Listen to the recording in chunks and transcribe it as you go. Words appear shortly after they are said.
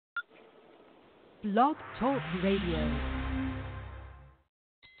Blog Talk Radio.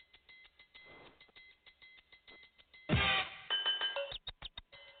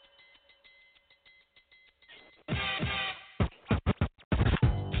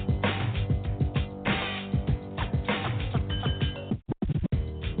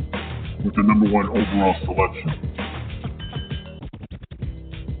 With the number 1 overall selection.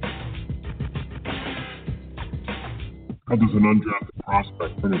 How does an undrafted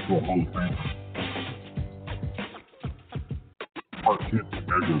prospect turn into a Hall of Famer? Part can't be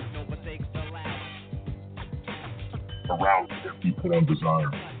measured. Around can't be put on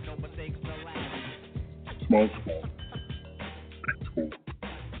desire. Small school, big school.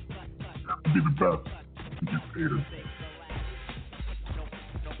 You have to be the best to get paid.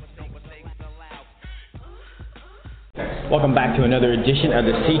 Welcome back to another edition of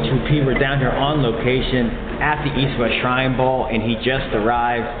the C2P. We're down here on location at the East West Shrine Bowl, and he just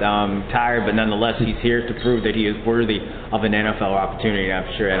arrived, tired, but nonetheless he's here to prove that he is worthy of an NFL opportunity. I'm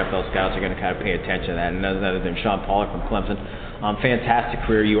sure NFL scouts are going to kind of pay attention to that. And none other than Sean Pollard from Clemson. Fantastic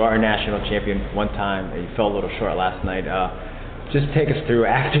career. You are a national champion one time. You fell a little short last night. Just take us through,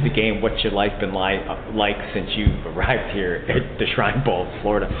 after the game, what's your life been like since you arrived here at the Shrine Bowl,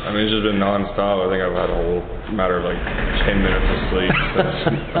 Florida? I mean, it's just been nonstop. I think I've had a whole matter of like 10 minutes of sleep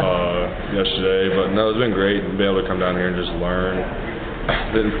since yesterday. But no, it's been great to be able to come down here and just learn.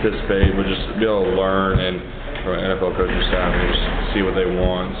 Didn't participate, but just be able to learn and from an NFL coaching staff and just see what they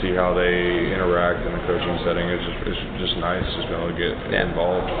want, see how they interact in the coaching setting. It's just nice just being able to get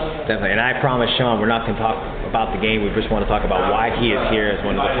involved. Definitely. And I promise, Sean, we're not going to talk about the game. We just want to talk about why he is here as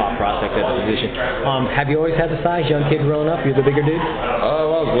one of the top prospects at the position. Have you always had the size? Young kid growing up, you're the bigger dude?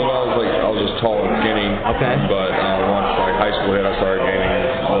 Well, I was just tall and skinny. Okay. But once high school hit, I started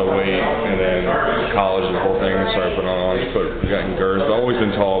gaining all the weight, and then college and the whole thing, I started putting on, getting girth. I've always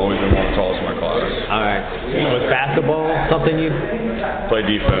been tall. I've always been one of the tallest in my class. All right. Was basketball something you play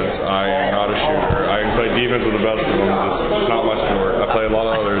defense? I am not a shooter. I can play defense with the best of them. Just not much more. I play a lot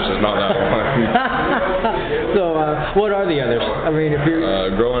of others, just not that one. So, what are the others? I mean, if you're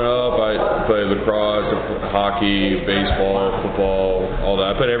growing up, I played lacrosse, hockey, baseball, football, all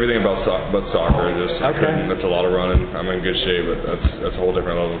that. I played everything but soccer. That's a lot of running. I'm in good shape, but that's a whole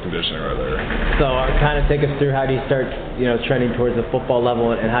different level of conditioning right there. So, kind of take us through how do you start, trending towards the football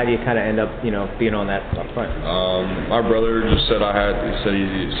level, and how do you kind of end up, being on that up front? My brother just said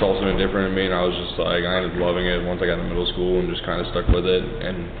he saw something different in me, and I was just like, I ended up loving it once I got to middle school and just kind of stuck with it.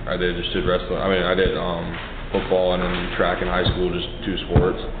 And I did wrestling. I mean, I did football and then track in high school, just 2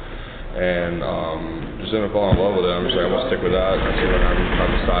 sports. And just ended up falling in love with it. I'm just like, I'm going to stick with that. I see that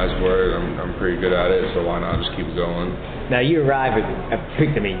I'm the size for it. I'm pretty good at it, so why not just keep it going? Now, you arrive at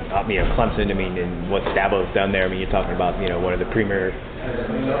Clemson, and what Dabo's done there. I mean, you're talking about, one of the premier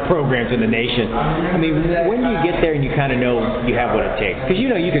programs in the nation. I mean, when you get there and you kind of know you have what it takes? Because, you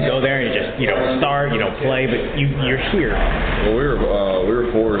can go there and just, start, play, but you're here. Well, we were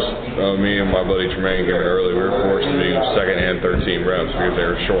forced, me and my buddy Tremaine came in early, we were forced to do second and third team reps because they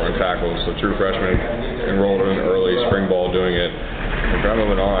were short on tackles. So true freshmen enrolled in early, spring ball doing it. And from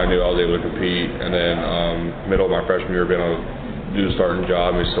moving on, I knew I was able to compete. And then middle of my freshman year, being able to do the starting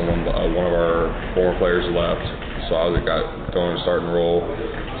job, one of our former players left. So I got going to start and roll.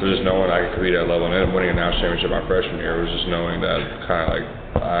 So just knowing I could compete at that level and then winning a national championship my freshman year was just knowing that kind of like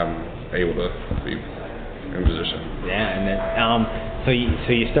I'm able to be in position. Yeah, and then so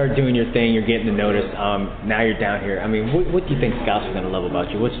you start doing your thing, you're getting the notice. Now you're down here. I mean, what do you think scouts are going to love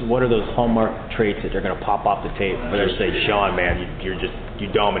about you? What are those hallmark traits that they're going to pop off the tape? Where they say, Sean, man, you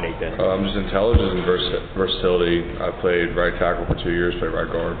dominate that. Just intelligence and versatility. I played right tackle for 2 years, played right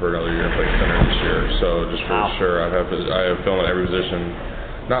guard for another year, and played center this year. So just for sure, I have film at every position.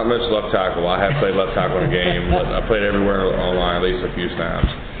 Not much left tackle. I have played left tackle in a game, but I played everywhere online, at least a few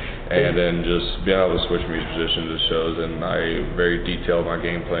snaps. And then just being able to switch from each position just shows, and I very detailed my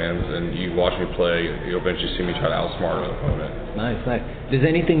game plans. And you watch me play, you'll eventually see me try to outsmart an opponent. Nice. Does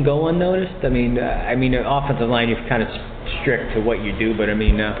anything go unnoticed? I mean, offensive line, you're kind of strict to what you do, but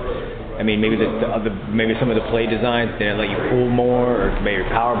maybe maybe some of the play designs they let you pull more, or maybe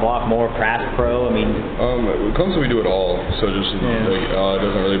power block more, pass pro. When it comes to we do it all. So just it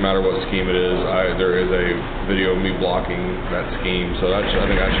doesn't really matter what scheme it is. There is a video of me blocking that scheme. So I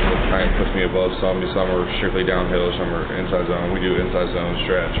think actually kind of puts me above some. Some are strictly downhill, some are inside zone. We do inside zone,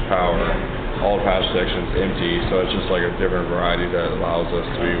 stretch, power, all pass sections empty. So it's just like a different variety that allows us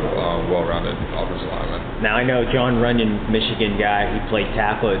to be well-rounded offensive linemen. Now I know John Runyon, Michigan guy, he played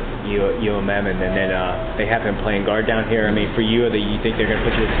tackle at UMM, and then they have him playing guard down here. I mean, for you, you think they're going to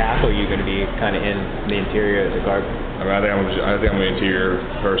put you at tackle, or are you going to be kind of in the interior of the guard I mean, I think I'm an interior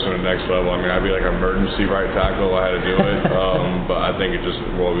person at the next level. I mean, I'd be like emergency right tackle. I had to do it, but I think it just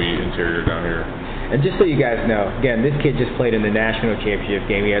will be interior down here. And just so you guys know, again, this kid just played in the national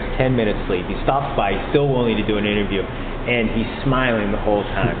championship game. He has 10 minutes sleep. He stops by. He's still willing to do an interview, and he's smiling the whole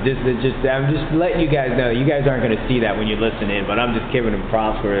time. I'm just letting you guys know. You guys aren't going to see that when you listen in, but I'm just giving him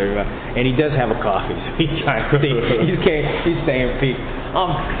props for it. And he does have a coffee, so he's trying to see. He's staying peak.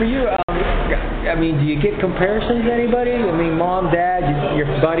 For you, I mean, do you get comparisons to anybody? I mean, mom, dad,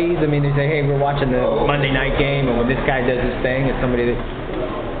 your buddies. I mean, they say, hey, we're watching the Monday night game, and when this guy does his thing, it's somebody that.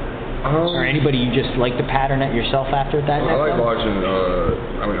 Or anybody you just like to pattern at yourself after that? I like watching,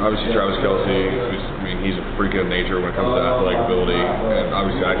 I mean, obviously Travis Kelce, he's a freak of nature when it comes to athletic ability, and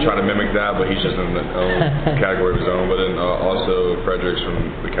obviously I try to mimic that, but he's just in his own category of his own. But then also Fredericks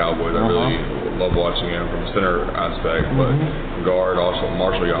from the Cowboys, I really love watching him from the center aspect, but guard also,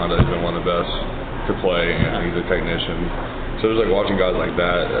 Marchionte has been one of the best to play, and he's a technician. So there's like watching guys like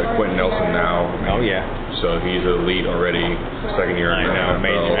that. Quentin Nelson now. So he's elite already, second year in the NFL.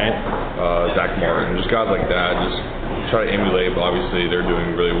 Amazing, right? Zach Martin, just guys like that. Just try to emulate, but obviously they're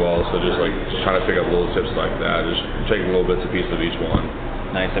doing really well. So just trying to pick up little tips like that. Just taking little bits and pieces of each one.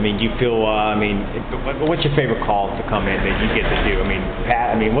 Nice. I mean, do you feel? What's your favorite call to come in that you get to do?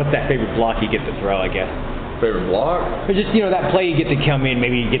 I mean, what's that favorite block you get to throw? I guess. Favorite block? Or just that play you get to come in.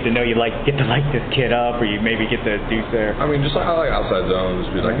 Maybe you get to know get to light this kid up, or you maybe get to do there. I mean, I like outside zones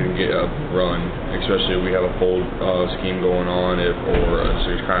because I can get a run, especially if we have a fold scheme going on, or a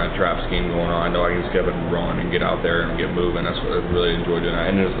kind of trap scheme going on. I know I can skip and run and get out there and get moving. That's what I really enjoy doing.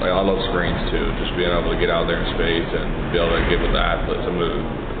 And I love screens too, just being able to get out there in space and be able to get with the athletes. Some of the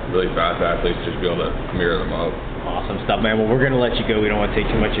really fast athletes, just be able to mirror them up. Awesome stuff, man. Well, we're going to let you go. We don't want to take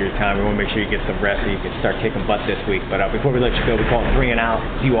too much of your time. We want to make sure you get some rest so you can start kicking butt this week. But before we let you go, we call it 3 and Out.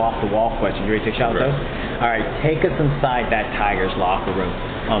 You off-the-wall questions. You ready to take a shot with those? All right, take us inside that Tigers locker room.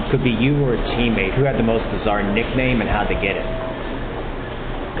 Could be you or a teammate. Who had the most bizarre nickname and how'd they get it?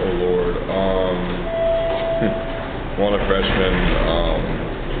 Oh, Lord. One of the freshmen,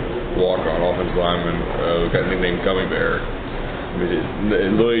 walk-on offensive lineman, got nicknamed Gummy Bear.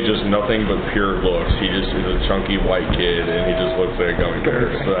 Literally just nothing but pure looks. He just is a chunky white kid, and he just looks like a gummy bear.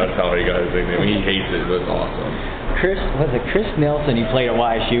 So that's how he got his nickname. He hates it, but it's awesome. Chris Nelson? He played at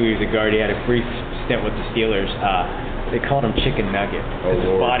YSU. He was a guard. He had a brief stint with the Steelers. They called him Chicken Nugget. Oh, his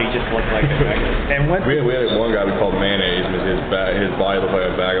Lord. body just looked like a nugget. And we had one guy we called Mayonnaise because his body looked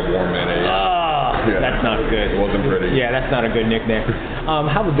like a bag of warm mayonnaise. That's not good. It wasn't pretty. Yeah, that's not a good nickname. How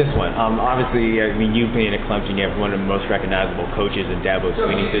about this one? Obviously, I mean, you being at Clemson, you have one of the most recognizable coaches in Dabo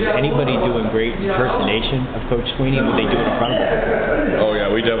Swinney. Is anybody doing great impersonation of Coach Swinney? Would they do it in front of him? Oh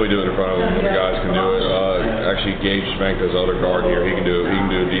yeah, we definitely do it in front of him when the guys can do it. Actually, Gage Spank, his other guard here, he can do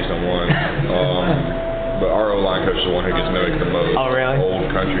a decent one. But our O-line coach is the one who gets mimicked the most. Oh, really?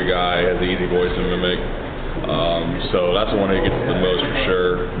 Old country guy, has the easy voice to mimic. So that's the one who gets the most for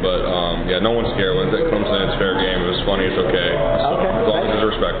sure. But no one's scared. When it comes in, it's fair game. If it's funny, it's okay. So, as long as it's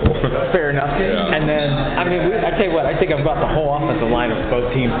respectful. Fair enough. Yeah. And then, I mean, I tell you what, I think I've got the whole offensive line of both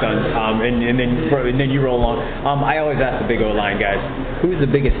teams done. And then you roll on. I always ask the big O-line guys, who's the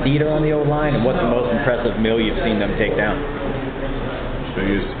biggest eater on the O-line, and what's the most impressive meal you've seen them take down?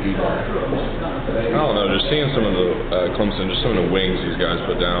 Biggest eater. I don't know, just seeing some of the Clemson, just some of the wings these guys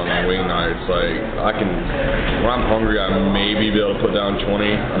put down on wing nights. Like, when I'm hungry, I maybe be able to put down 20.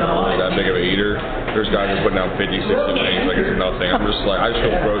 I'm not really that big of an eater. There's guys who put down 50, 60 wings, like it's nothing. I'm just like, I just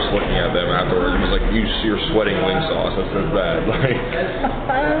feel gross looking at them afterwards. I'm just like, you're sweating wing sauce. That's bad. Like,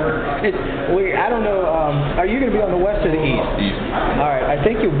 I don't know. Are you going to be on the west or the east? East. All right, I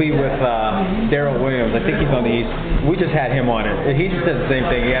think you'll be with Darrell Williams. I think he's on the east. We just had him on it. He just said the same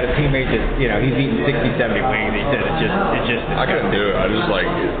thing. He had a teammate that, he's eating 60, 70 wings. He said it's just. I couldn't do it. I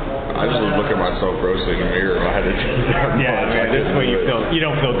just would look at myself grossly in the mirror if I had to do that. This is where you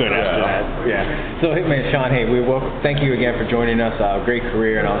don't feel good after that. Yeah. So, man, Sean, thank you again for joining us. Great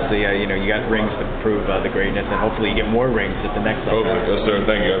career, and obviously, you got rings to prove the greatness, and hopefully you get more rings at the next level. Hopefully. Yes, sir.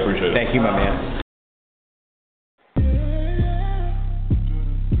 Thank you. I appreciate it. Thank you, my man.